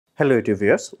Hello YouTube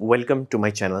viewers, welcome to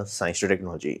my channel Science to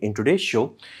Technology. In today's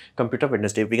show, Computer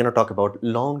Wednesday, we're going to talk about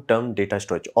long-term data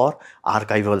storage or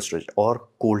archival storage or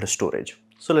cold storage.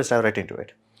 So let's dive right into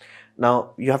it.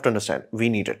 Now, you have to understand, we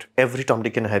need it. Every Tom,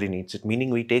 Dick and Harry needs it, meaning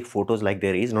we take photos like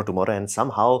there is no tomorrow and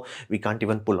somehow we can't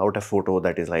even pull out a photo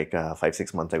that is like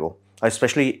 5-6 months ago,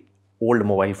 especially old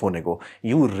mobile phone ago.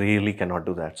 You really cannot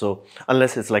do that. So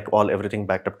unless it's like everything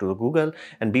backed up to Google,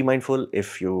 and be mindful,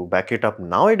 if you back it up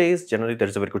nowadays, generally there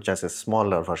is a very good chance it's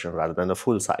smaller version rather than the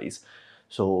full size.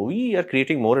 So we are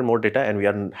creating more and more data and we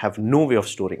have no way of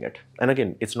storing it. And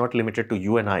again, it's not limited to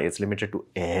you and I, it's limited to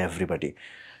everybody.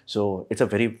 So it's a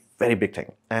very, very big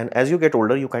thing. And as you get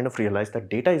older, you kind of realize that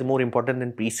data is more important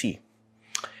than PC.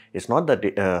 It's not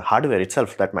the hardware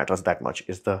itself that matters that much,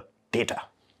 it's the data.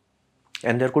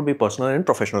 And there could be personal and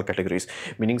professional categories,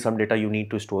 meaning some data you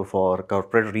need to store for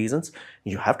corporate reasons.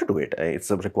 You have to do it. It's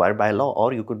required by law,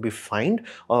 or you could be fined,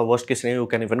 or worst case scenario, you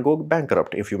can even go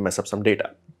bankrupt if you mess up some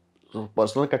data. So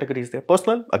personal categories there.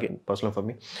 Personal, again, personal for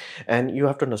me. And you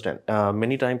have to understand,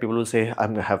 many times people will say,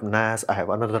 I have NAS, I have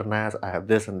another NAS, I have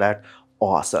this and that.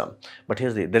 Awesome. But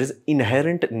here's there is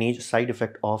inherent side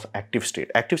effect of active state.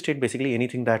 Active state, basically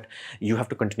anything that you have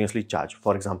to continuously charge.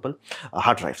 For example,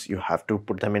 hard drives, you have to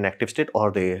put them in active state or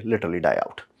they literally die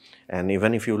out. And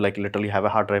even if you like literally have a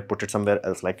hard drive, put it somewhere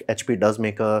else, like HP does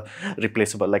make a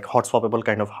replaceable, like hot swappable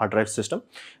kind of hard drive system.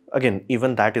 Again,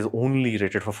 even that is only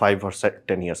rated for 5 or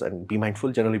 10 years. And be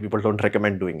mindful, generally people don't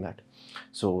recommend doing that.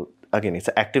 So again, it's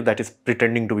active that is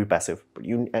pretending to be passive. But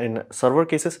in server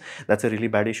cases, that's a really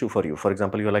bad issue for you. For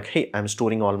example, you're like, hey, I'm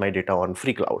storing all my data on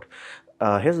free cloud.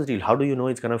 Here's the deal. How do you know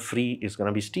it's gonna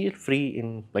be still free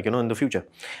in in the future?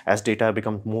 As data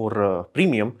becomes more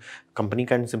premium, company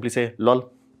can simply say,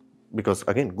 lol. Because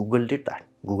again, Google did that.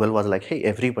 Google was like, hey,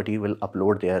 everybody will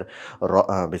upload their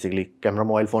basically camera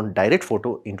mobile phone direct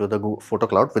photo into the Google photo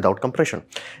cloud without compression.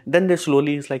 Then they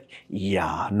slowly is like,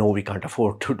 yeah, no, we can't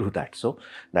afford to do that. So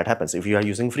that happens. If you are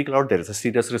using free cloud, there is a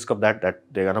serious risk of that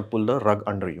they're gonna pull the rug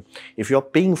under you. If you're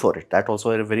paying for it, that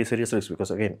also a very serious risk, because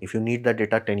again, if you need that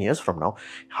data 10 years from now,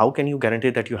 how can you guarantee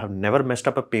that you have never messed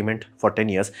up a payment for 10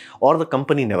 years or the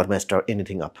company never messed up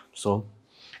anything up? So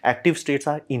active states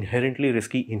are inherently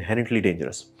risky, inherently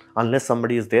dangerous, unless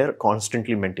somebody is there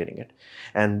constantly maintaining it.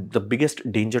 And the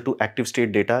biggest danger to active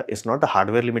state data is not the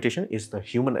hardware limitation, it's the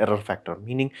human error factor,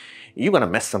 meaning you're gonna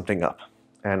mess something up.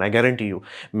 And I guarantee you,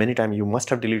 many times you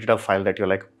must have deleted a file that you're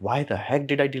like, why the heck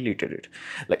did I delete it?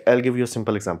 Like, I'll give you a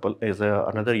simple example. Is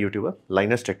another YouTuber,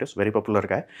 Linus Tech, very popular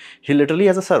guy. He literally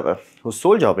has a server whose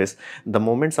sole job is the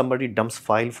moment somebody dumps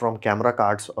file from camera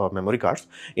cards or memory cards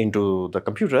into the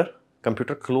computer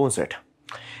clones it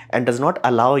and does not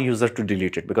allow a user to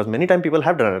delete it, because many times people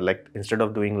have done it, like instead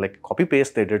of doing like copy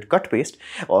paste, they did cut paste,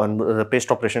 or the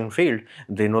paste operation failed,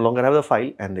 they no longer have the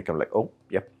file and they come like, oh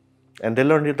yep, and they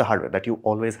learned it the hard way that you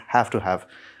always have to have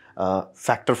a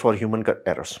factor for human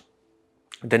errors.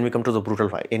 Then we come to the brutal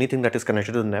file. Anything that is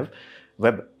connected to the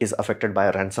web is affected by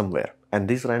a ransomware, and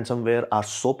these ransomware are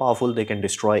so powerful they can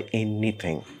destroy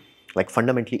anything. Like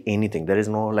fundamentally anything. There is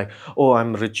no like, oh,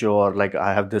 I'm rich or like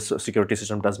I have this security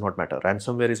system, does not matter.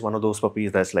 Ransomware is one of those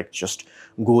puppies that's like just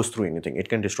goes through anything. It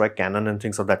can destroy Canon and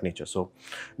things of that nature. So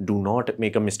do not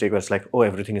make a mistake where it's like, oh,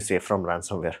 everything is safe from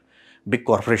ransomware. Big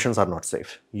corporations are not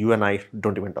safe. You and I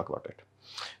don't even talk about it.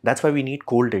 That's why we need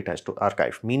cold data to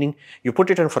archive, meaning you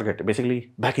put it and forget it.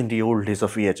 Basically, back in the old days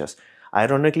of VHS.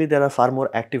 Ironically, there are far more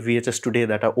active VHS today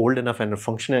that are old enough and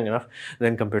functioning enough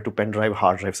than compared to pen drive,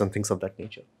 hard drives and things of that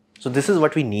nature. So this is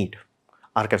what we need,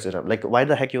 archive system. Like, why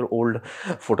the heck your old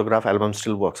photograph album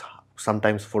still works?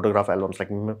 Sometimes photograph albums, like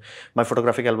my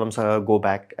photographic albums go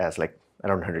back as like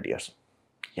around 100 years.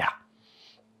 Yeah.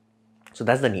 So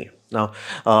that's the need. Now,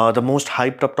 the most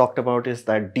hyped up talked about is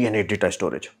that DNA data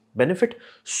storage. Benefit,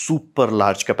 super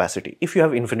large capacity if you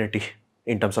have infinity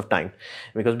in terms of time,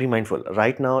 because be mindful,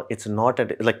 right now it's not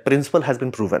like principle has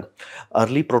been proven,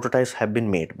 early prototypes have been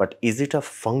made, but is it a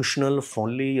functional,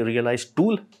 fully realized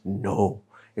tool? No,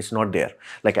 it's not there.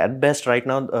 Like at best right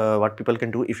now, what people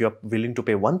can do, if you're willing to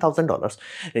pay $1,000,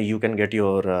 you can get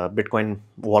your Bitcoin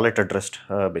wallet addressed,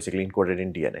 basically encoded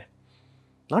in DNA.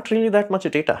 Not really that much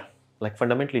data. Like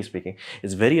fundamentally speaking,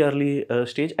 it's very early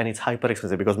stage and it's hyper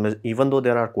expensive, because even though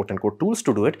there are quote unquote tools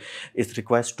to do it, it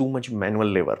requires too much manual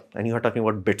labor. And you are talking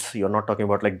about bits, you're not talking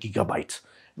about like gigabytes,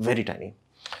 very tiny.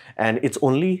 And it's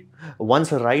only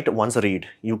once a write, once a read.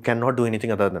 You cannot do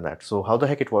anything other than that. So how the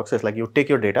heck it works is like you take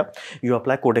your data, you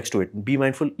apply codecs to it. Be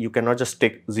mindful, you cannot just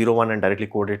take 0, 1 and directly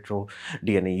code it through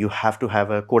DNA. You have to have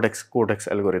a codex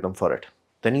algorithm for it.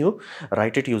 Then you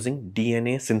write it using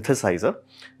DNA synthesizer.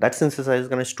 That synthesizer is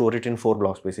going to store it in 4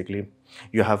 blocks basically.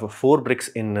 You have 4 bricks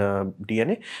in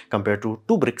DNA compared to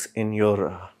 2 bricks in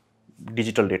your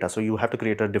digital data. So you have to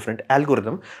create a different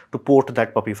algorithm to port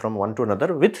that puppy from one to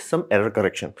another with some error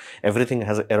correction. Everything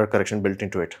has error correction built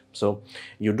into it. So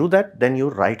you do that, then you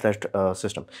write that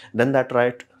system. Then that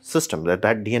system, that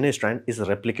DNA strand is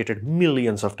replicated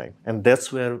millions of times. And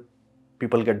that's where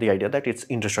people get the idea that it's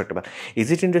indestructible. Is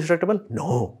it indestructible?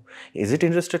 No. Is it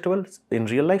indestructible in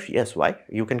real life? Yes. Why?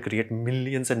 You can create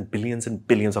millions and billions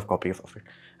of copies of it.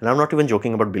 And I'm not even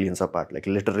joking about billions apart, like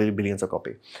literally billions of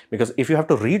copies. Because if you have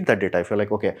to read that data, if you're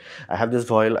like, okay, I have this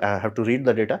file, I have to read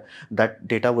the data, that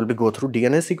data will be go through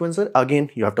DNA sequencer.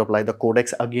 Again, you have to apply the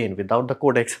codex again. Without the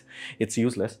codex, it's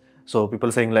useless. So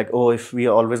people saying like, oh, if we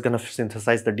are always going to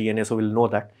synthesize the DNA, so we'll know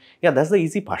that. Yeah, that's the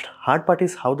easy part. Hard part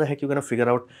is how the heck you're going to figure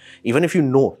out, even if you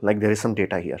know, like there is some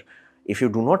data here. If you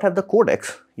do not have the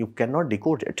codex, you cannot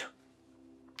decode it.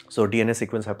 So DNA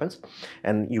sequence happens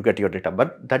and you get your data,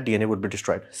 but that DNA would be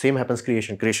destroyed. Same happens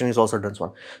creation. Creation is also done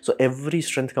one. So every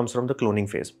strength comes from the cloning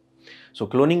phase. So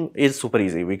cloning is super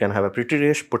easy. We can have a pretty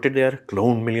dish, put it there,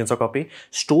 clone millions of copies,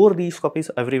 store these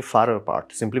copies every far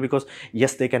apart, simply because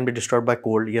yes, they can be destroyed by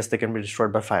cold, yes, they can be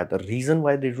destroyed by fire. The reason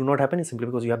why they do not happen is simply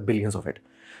because you have billions of it.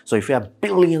 So if you have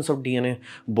billions of DNA,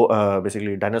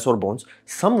 basically dinosaur bones,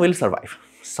 some will survive.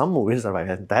 Some will survive,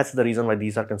 and that's the reason why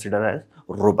these are considered as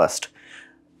robust.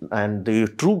 And the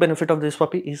true benefit of this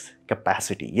puppy is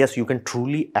capacity. Yes, you can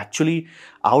truly actually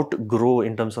outgrow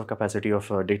in terms of capacity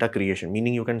of data creation,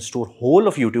 meaning you can store whole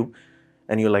of YouTube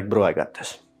and you're like, bro, I got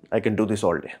this. I can do this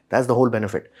all day. That's the whole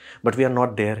benefit. But we are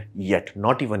not there yet,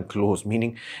 not even close,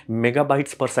 meaning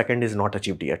megabytes per second is not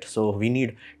achieved yet. So we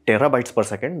need terabytes per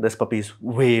second. This puppy is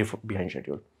way behind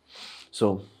schedule.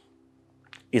 So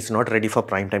it's not ready for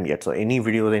prime time yet. So any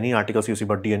videos, any articles you see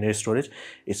about DNA storage,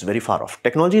 it's very far off.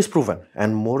 Technology is proven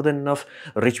and more than enough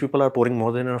rich people are pouring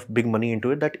more than enough big money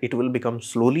into it that it will become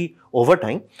slowly over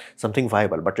time something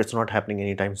viable, but it's not happening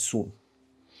anytime soon.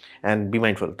 And be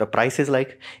mindful, the price is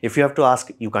like, if you have to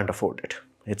ask, you can't afford it.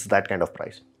 It's that kind of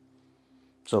price.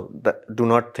 So do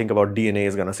not think about DNA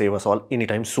is going to save us all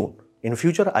anytime soon. In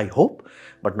future, I hope,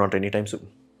 but not anytime soon.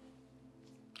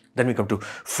 Then we come to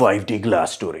 5D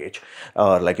glass storage,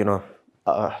 or like,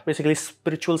 basically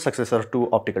spiritual successor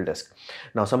to optical disc.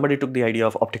 Now somebody took the idea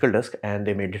of optical disc and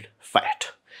they made it fat.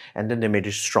 And then they made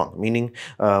it strong, meaning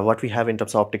what we have in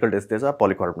terms of optical disc, there's a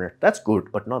polycarbonate. That's good,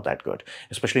 but not that good,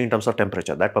 especially in terms of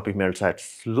temperature. That puppy melts at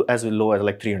as low as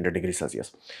like 300 degrees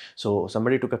Celsius. So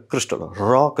somebody took a crystal,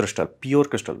 raw crystal, pure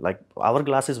crystal. Like our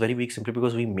glass is very weak simply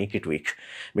because we make it weak.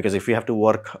 Because if we have to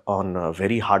work on a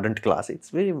very hardened glass, it's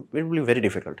very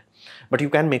difficult. But you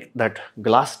can make that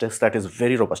glass disc that is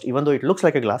very robust. Even though it looks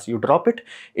like a glass, you drop it,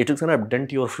 it is going to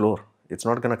dent your floor. It's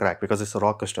not going to crack because it's a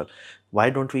raw crystal. Why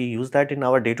don't we use that in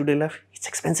our day-to-day life? It's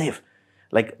expensive.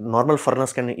 Like normal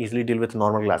furnace can easily deal with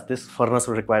normal glass. This furnace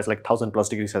requires like 1000+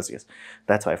 degrees Celsius.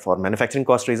 That's why for manufacturing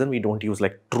cost reason, we don't use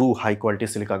like true high quality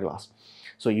silica glass.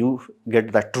 So you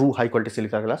get that true high quality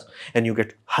silica glass and you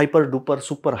get hyper duper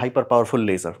super hyper powerful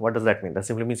laser. What does that mean? That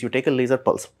simply means you take a laser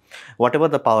pulse, whatever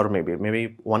the power may be,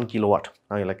 maybe 1 kilowatt.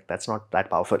 Now you're like, that's not that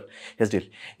powerful. Here's the deal.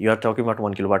 You are talking about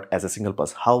 1 kilowatt as a single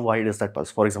pulse. How wide is that pulse?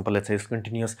 For example, let's say it's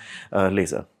continuous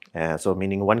laser. So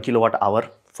meaning 1 kilowatt hour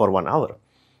for 1 hour.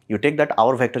 You take that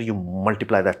hour vector, you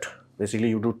multiply that. Basically,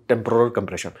 you do temporal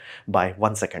compression by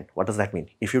 1 second. What does that mean?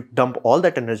 If you dump all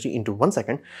that energy into 1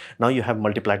 second, now you have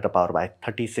multiplied the power by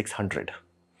 3600.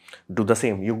 Do the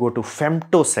same. You go to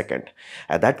femtosecond.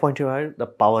 At that point,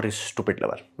 the power is stupid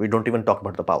level. We don't even talk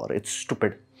about the power. It's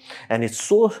stupid. And it's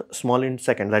so small in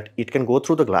second that it can go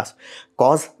through the glass,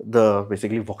 cause the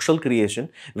basically voxel creation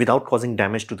without causing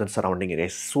damage to the surrounding area.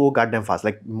 It's so goddamn fast.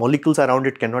 Like molecules around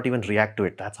it cannot even react to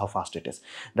it. That's how fast it is.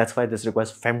 That's why this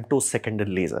requires femtosecond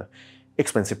laser.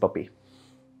 Expensive puppy.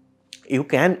 You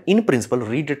can, in principle,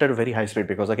 read it at a very high speed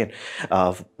because again,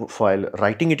 while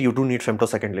writing it, you do need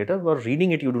femtosecond later, but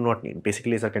reading it, you do not need. Basic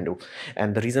laser can do.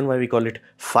 And the reason why we call it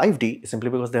 5D is simply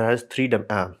because there has three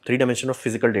dimensions of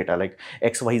physical data like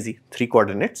X, Y, Z, 3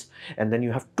 coordinates. And then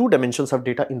you have 2 dimensions of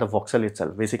data in the voxel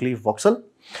itself. Basically, voxel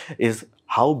is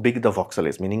how big the voxel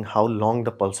is, meaning how long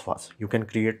the pulse was. You can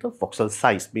create the voxel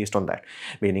size based on that,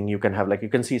 meaning you can have like, you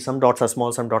can see some dots are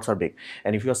small, some dots are big.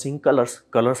 And if you are seeing colors,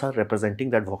 colors are representing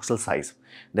that voxel size.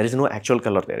 There is no actual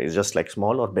color there. It's just like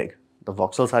small or big. The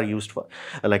voxels are used for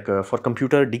like for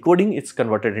computer decoding, it's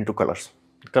converted into colors.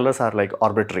 Colors are like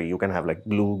arbitrary. You can have like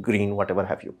blue, green, whatever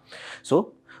have you.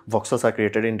 So voxels are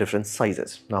created in different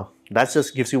sizes. Now that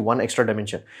just gives you one extra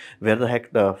dimension. Where the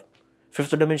heck the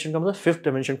Fifth dimension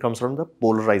comes from the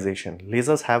polarization.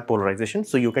 Lasers have polarization,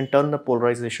 so you can turn the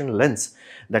polarization lens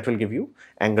that will give you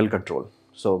angle control.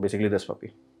 So basically this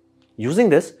puppy. Using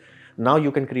this, now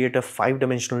you can create a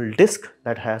 5-dimensional disc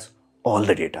that has all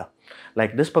the data.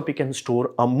 Like this puppy can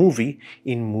store a movie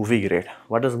in movie grade.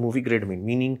 What does movie grade mean?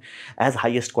 Meaning as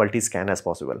highest quality scan as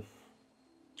possible.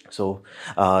 So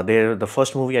the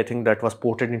first movie I think that was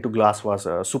ported into glass was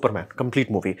Superman, complete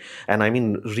movie, and I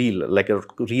mean real, like a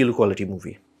real quality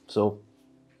movie. So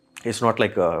it's not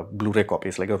like a Blu Ray copy,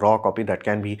 it's like a raw copy that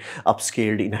can be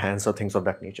upscaled, enhanced, or things of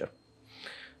that nature.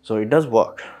 So it does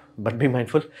work, but be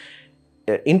mindful.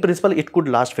 In principle, it could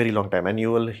last very long time, and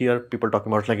you will hear people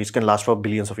talking about like it can last for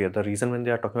billions of years. The reason when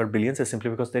they are talking about billions is simply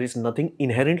because there is nothing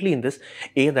inherently in this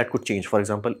that could change. For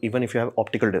example, even if you have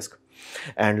optical disc,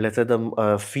 and let's say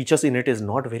the features in it is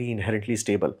not very inherently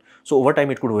stable, so over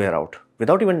time it could wear out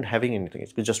without even having anything.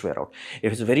 It could just wear out.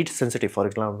 If it's very sensitive, for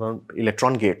example,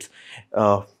 electron gates,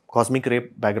 cosmic ray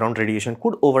background radiation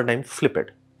could over time flip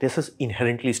it. This is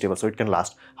inherently stable, so it can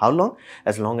last. How long?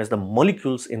 As long as the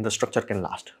molecules in the structure can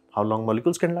last. How long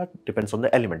molecules can last depends on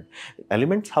the element.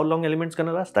 Elements, how long elements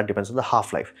gonna last? That depends on the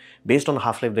half-life. Based on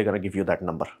half-life, they're gonna give you that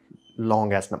number,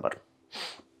 long-ass number.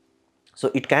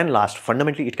 So it can last,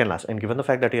 fundamentally it can last. And given the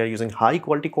fact that you are using high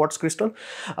quality quartz crystal,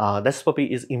 this puppy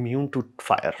is immune to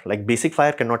fire. Like basic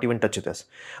fire cannot even touch this.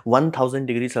 1000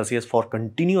 degrees Celsius for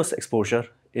continuous exposure,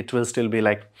 it will still be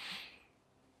like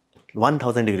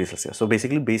 1000 degrees Celsius. So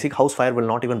basically basic house fire will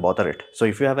not even bother it. So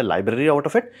if you have a library out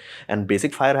of it and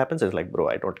basic fire happens, it's like, bro,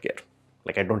 I don't care.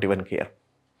 Like I don't even care.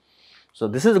 So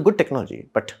this is a good technology,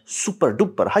 but super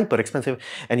duper hyper expensive,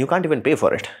 and you can't even pay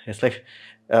for it. It's like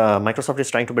Microsoft is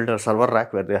trying to build a server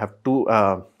rack where they have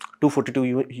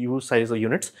 242U size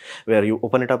units, where you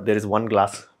open it up, there is one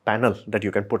glass panel that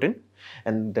you can put in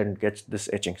and then get this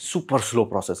etching. Super slow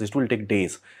process. It will take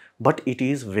days, but it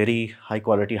is very high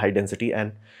quality, high density,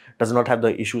 and does not have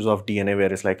the issues of DNA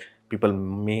where it's like people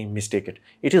may mistake it.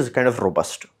 It is kind of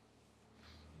robust.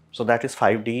 So that is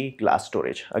 5D glass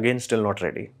storage. Again, still not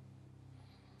ready.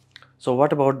 So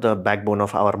what about the backbone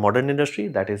of our modern industry?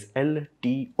 That is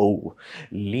LTO,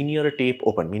 linear tape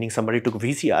open, meaning somebody took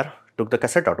VCR, took the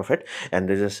cassette out of it, and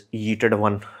they just yeeted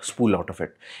one spool out of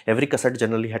it. Every cassette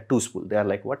generally had 2 spools. They are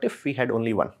like, what if we had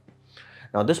only one?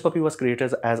 Now this puppy was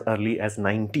created as early as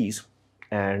 90s.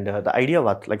 And the idea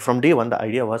was, like from day one, the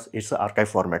idea was it's an archive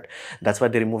format. That's why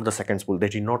they removed the second spool. They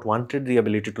did not wanted the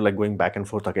ability to like going back and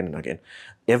forth again and again.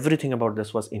 Everything about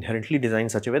this was inherently designed in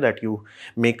such a way that you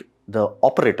make the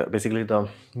operator, basically the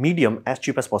medium, as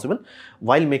cheap as possible,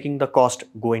 while making the cost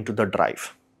go into the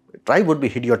drive. Drive would be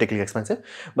idiotically expensive,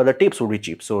 but the tapes would be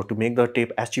cheap. So to make the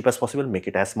tape as cheap as possible, make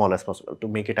it as small as possible. To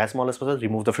make it as small as possible,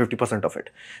 remove the 50% of it.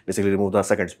 Basically remove the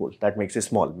second spool. That makes it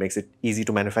small, makes it easy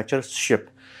to manufacture, ship,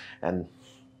 and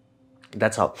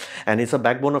that's how. And it's a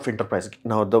backbone of enterprise.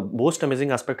 Now the most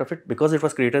amazing aspect of it, because it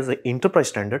was created as an enterprise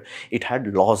standard, it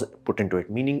had laws put into it,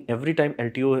 meaning every time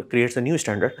LTO creates a new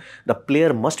standard, the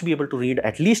player must be able to read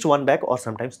at least 1 back or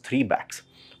sometimes 3 backs.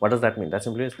 What does that mean? That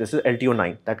simply means this is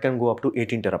LTO9 that can go up to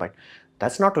 18 terabyte.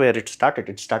 That's not where it started.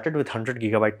 It started with 100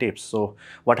 gigabyte tapes. So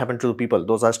what happened to the people?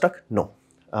 Those are stuck? No.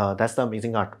 That's the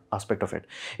amazing aspect of it.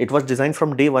 It was designed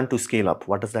from day one to scale up.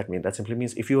 What does that mean? That simply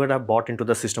means if you had bought into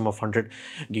the system of 100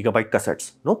 gigabyte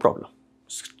cassettes, no problem.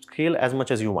 Scale as much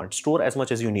as you want, store as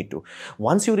much as you need to.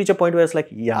 Once you reach a point where it's like,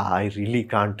 yeah, I really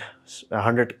can't,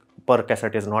 100 per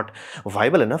cassette is not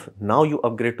viable enough. Now you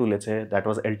upgrade to, let's say that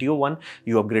was LTO1,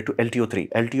 you upgrade to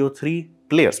LTO3. LTO3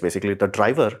 players, basically the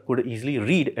driver could easily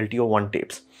read LTO1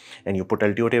 tapes. And you put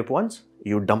LTO tape once,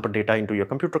 you dump data into your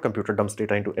computer, computer dumps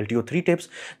data into LTO3 tapes.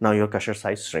 Now your cassette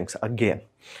size shrinks again.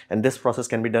 And this process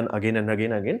can be done again and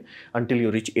again and again until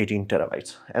you reach 18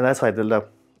 terabytes. And that's why the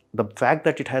fact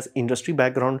that it has industry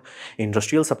background,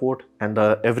 industrial support, and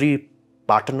every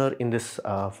partner in this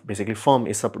basically firm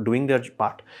is doing their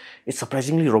part, is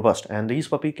surprisingly robust. And these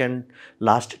puppy can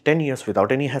last 10 years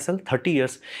without any hassle, 30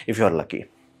 years if you are lucky.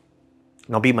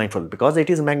 Now be mindful, because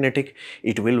it is magnetic,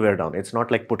 it will wear down. It's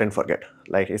not like put and forget.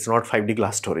 Like it's not 5D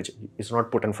glass storage. It's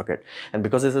not put and forget. And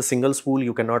because it's a single spool,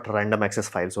 you cannot random access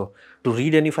file. So to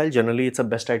read any file, generally it's a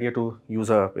best idea to use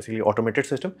a basically automated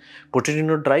system, put it in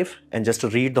a drive and just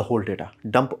read the whole data.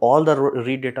 Dump all the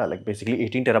read data, like basically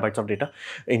 18 terabytes of data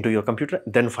into your computer,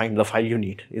 then find the file you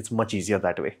need. It's much easier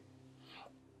that way.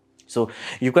 So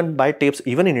you can buy tapes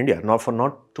even in India,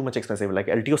 not too much expensive. Like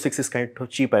LTO6 is kind of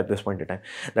cheap at this point in time.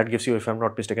 That gives you, if I'm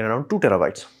not mistaken, around 2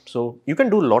 terabytes. So you can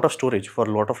do a lot of storage for a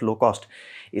lot of low cost.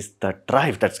 It's the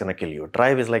drive that's gonna kill you.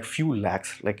 Drive is like few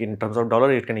lakhs. Like in terms of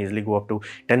dollar, it can easily go up to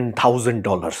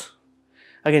 $10,000.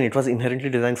 Again, it was inherently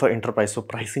designed for enterprise, so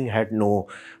pricing had no,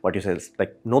 what you say,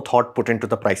 like no thought put into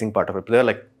the pricing part of it. They're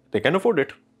like, they can afford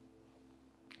it.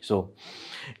 So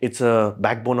it's a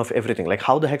backbone of everything. Like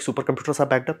how the heck supercomputers are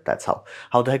backed up? That's how.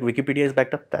 How the heck Wikipedia is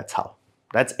backed up? That's how.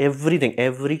 That's everything.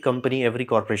 Every company, every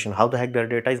corporation, how the heck their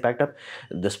data is backed up?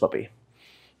 This puppy.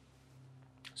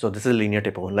 So this is linear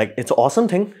tape over. Like it's an awesome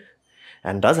thing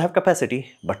and does have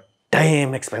capacity, but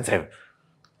damn expensive.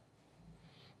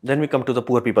 Then we come to the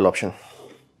poor people option.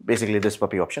 Basically this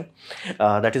puppy option,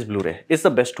 that is Blu Ray. It's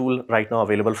the best tool right now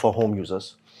available for home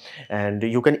users, and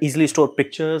you can easily store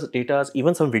pictures, data,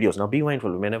 even some videos. Now be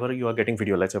mindful whenever you are getting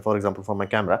video, let's say for example from my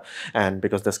camera, and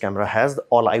because this camera has the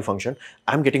all eye function,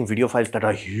 I'm getting video files that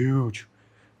are huge.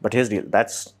 But here's the deal,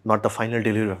 that's not the final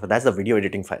delivery, that's the video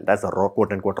editing file, that's the raw,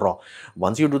 quote unquote raw.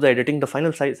 Once you do the editing, the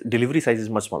final size, delivery size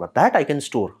is much smaller. That I can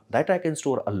store,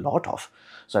 a lot of.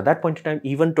 So at that point in time,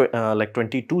 even like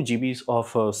 22 GBs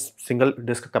of single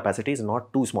disk capacity is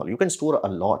not too small. You can store a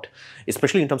lot,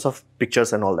 especially in terms of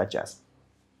pictures and all that jazz.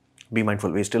 Be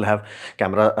mindful, we still have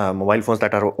camera mobile phones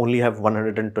that are only have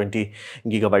 120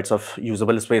 gigabytes of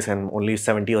usable space, and only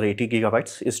 70 or 80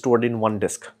 gigabytes is stored in one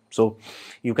disk. So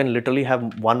you can literally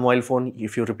have one mobile phone.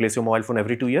 If you replace your mobile phone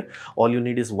every 2 years, all you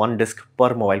need is one disk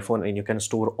per mobile phone, and you can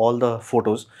store all the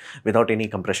photos without any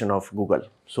compression of Google.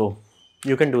 So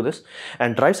you can do this,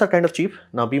 and drives are kind of cheap.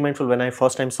 Now be mindful, when I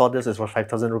first time saw this, it was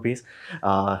 5,000 rupees.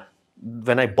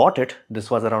 When I bought it, this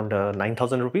was around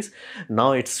 9,000 rupees.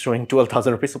 Now it's showing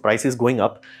 12,000 rupees, so price is going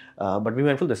up. But be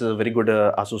mindful, this is a very good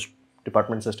Asus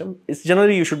department system. It's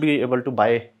generally you should be able to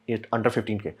buy it under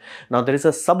 15K. Now there is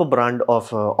a sub brand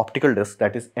of optical disc,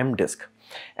 that is M-Disc.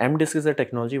 M-Disc is a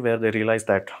technology where they realize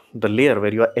that the layer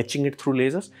where you are etching it through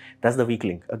lasers, that's the weak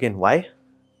link. Again, why?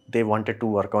 They wanted to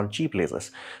work on cheap lasers,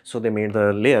 so they made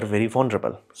the layer very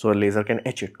vulnerable, so a laser can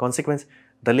etch it. Consequence,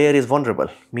 the layer is vulnerable,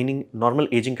 meaning normal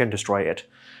aging can destroy it.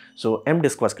 So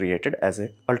M-Disc was created as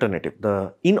an alternative.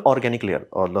 The inorganic layer,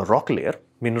 or the rock layer,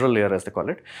 mineral layer as they call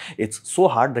it, it's so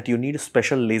hard that you need a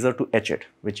special laser to etch it,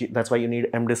 that's why you need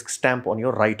M-Disc stamp on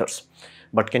your writers.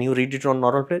 But can you read it on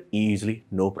normal player? Easily,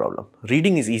 no problem.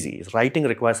 Reading is easy. Writing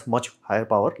requires much higher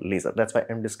power laser. That's why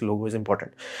M-Disc logo is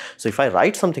important. So if I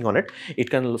write something on it, it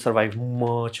can survive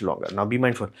much longer. Now be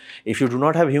mindful, if you do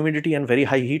not have humidity and very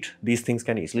high heat, these things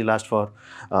can easily last for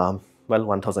well,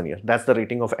 1000 years. That's the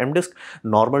rating of M-Disc.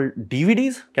 Normal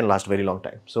DVDs can last very long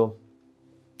time. So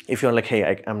if you're like,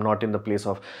 hey, I'm not in the place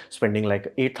of spending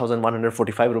like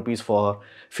 8,145 rupees for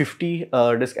 50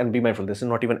 disc, and be mindful, this is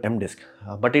not even M-Disc,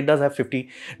 but it does have 50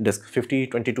 disc, 50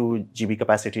 22 GB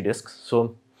capacity discs.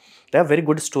 So they have very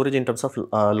good storage in terms of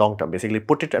long term. Basically,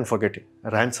 put it and forget it.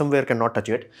 Ransomware cannot touch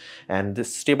it, and this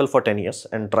is stable for 10 years.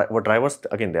 And drivers,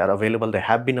 again, they are available. They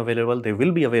have been available. They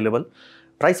will be available.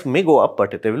 Price may go up,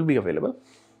 but they will be available.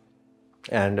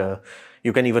 And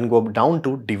you can even go down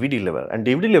to DVD level, and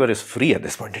DVD level is free at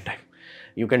this point in time.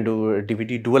 You can do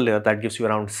DVD dual layer, that gives you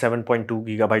around 7.2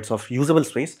 gigabytes of usable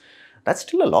space. That's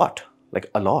still a lot, like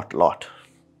a lot.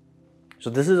 So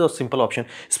this is a simple option,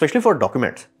 especially for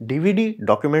documents. DVD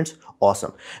documents,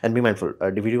 awesome. And be mindful,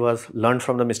 DVD was learned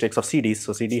from the mistakes of CDs.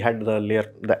 So CD had the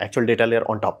layer, the actual data layer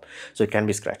on top, so it can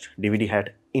be scratched. DVD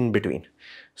had in between.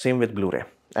 Same with Blu Ray.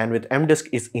 And with M-Disc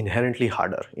is inherently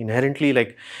harder. Inherently,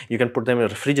 like you can put them in a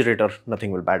refrigerator,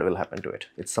 nothing bad will happen to it.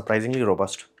 It's surprisingly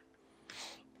robust.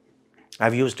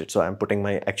 I've used it, so I'm putting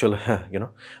my actual,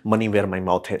 money where my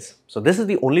mouth is. So this is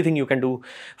the only thing you can do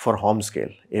for home scale.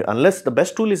 Unless the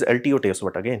best tool is LTO tapes,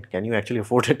 but again, can you actually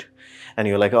afford it? And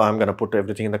you're like, oh, I'm gonna put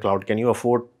everything in the cloud. Can you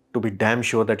afford to be damn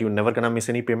sure that you're never gonna miss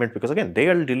any payment? Because again,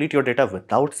 they'll delete your data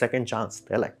without second chance.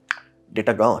 They're like,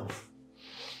 data gone.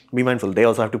 Be mindful, they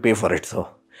also have to pay for it. So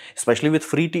especially with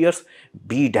free tiers,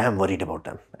 be damn worried about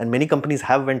them. And many companies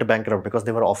have went bankrupt because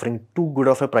they were offering too good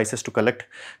of a prices to collect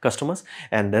customers,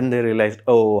 and then they realized,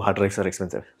 oh, hard drives are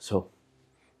expensive. So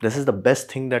this is the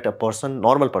best thing that a person,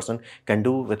 normal person, can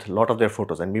do with a lot of their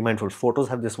photos. And be mindful, photos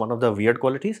have this one of the weird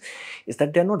qualities, is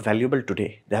that they're not valuable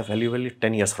today. They are valuable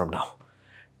 10 years from now,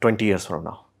 20 years from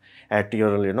now, at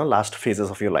your last phases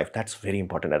of your life. That's very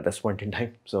important at this point in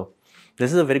time. So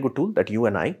this is a very good tool that you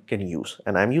and I can use,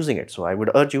 and I'm using it. So I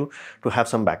would urge you to have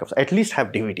some backups. At least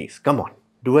have DVDs. Come on,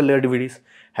 dual layer DVDs,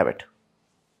 have it.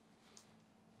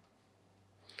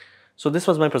 So this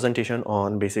was my presentation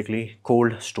on basically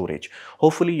cold storage.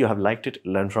 Hopefully you have liked it,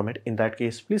 learned from it. In that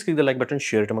case, please click the like button,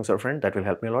 share it amongst your friends. That will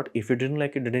help me a lot. If you didn't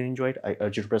like it, didn't enjoy it, I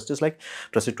urge you to press dislike.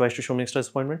 Press it twice to show me extra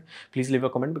disappointment. Please leave a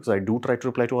comment because I do try to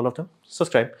reply to all of them.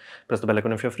 Subscribe, press the bell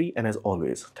icon if you're free. And as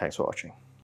always, thanks for watching.